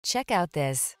Check out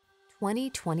this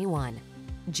 2021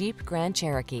 Jeep Grand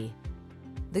Cherokee.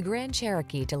 The Grand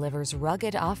Cherokee delivers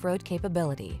rugged off-road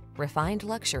capability, refined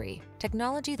luxury,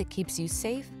 technology that keeps you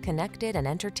safe, connected, and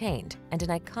entertained, and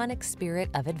an iconic spirit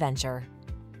of adventure.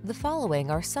 The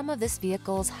following are some of this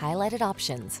vehicle's highlighted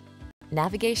options: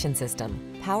 navigation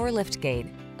system, power liftgate,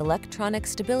 electronic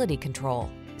stability control,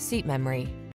 seat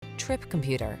memory, trip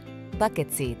computer,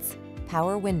 bucket seats,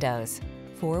 power windows,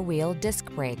 four-wheel disc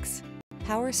brakes,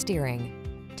 power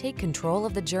steering. Take control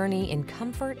of the journey in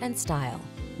comfort and style.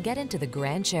 Get into the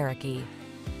Grand Cherokee.